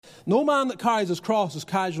No man that carries his cross is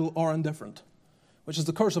casual or indifferent, which is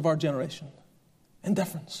the curse of our generation.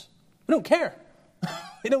 Indifference. We don't care.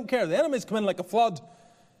 We don't care. The enemy's come in like a flood,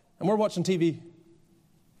 and we're watching TV.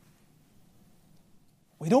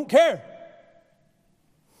 We don't care.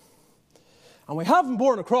 And we haven't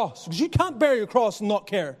borne a cross, because you can't bear your cross and not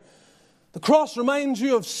care. The cross reminds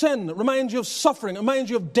you of sin. It reminds you of suffering. It reminds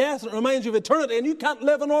you of death. It reminds you of eternity, and you can't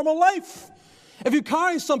live a normal life. If you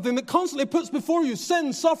carry something that constantly puts before you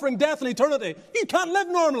sin, suffering, death, and eternity, you can't live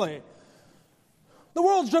normally. The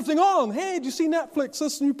world's drifting on. Hey, do you see Netflix,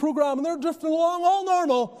 this new program? And they're drifting along all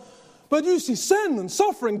normal. But you see sin and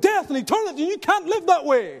suffering, death, and eternity, and you can't live that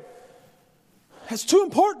way. It's too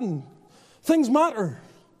important. Things matter.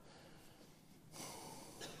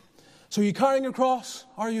 So are you carrying your cross?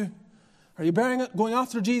 Are you? Are you bearing it, going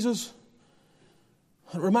after Jesus?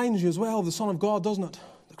 It reminds you as well of the Son of God, doesn't it?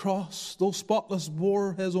 The cross, though spotless,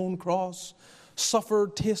 bore his own cross,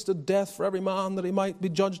 suffered, tasted death for every man, that he might be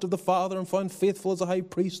judged of the Father and found faithful as a high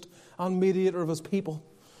priest and mediator of his people.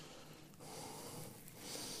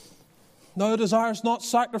 Now desires not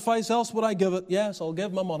sacrifice, else would I give it. Yes, I'll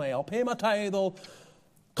give my money, I'll pay my tithe, I'll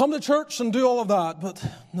come to church and do all of that. But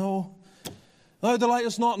no, thou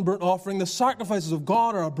delightest not in burnt offering. The sacrifices of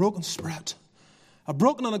God are a broken spirit. A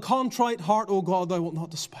broken and a contrite heart, O God, thou wilt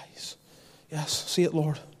not despise. Yes, see it,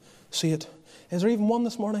 Lord. See it. Is there even one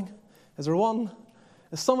this morning? Is there one?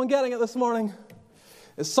 Is someone getting it this morning?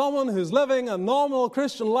 Is someone who's living a normal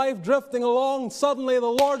Christian life drifting along, suddenly the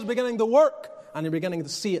Lord's beginning to work and you're beginning to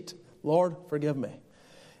see it? Lord, forgive me.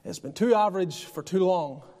 It's been too average for too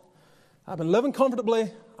long. I've been living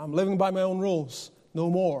comfortably. I'm living by my own rules. No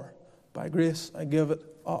more. By grace, I give it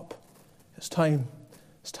up. It's time.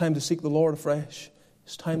 It's time to seek the Lord afresh.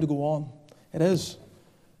 It's time to go on. It is.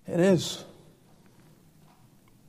 It is.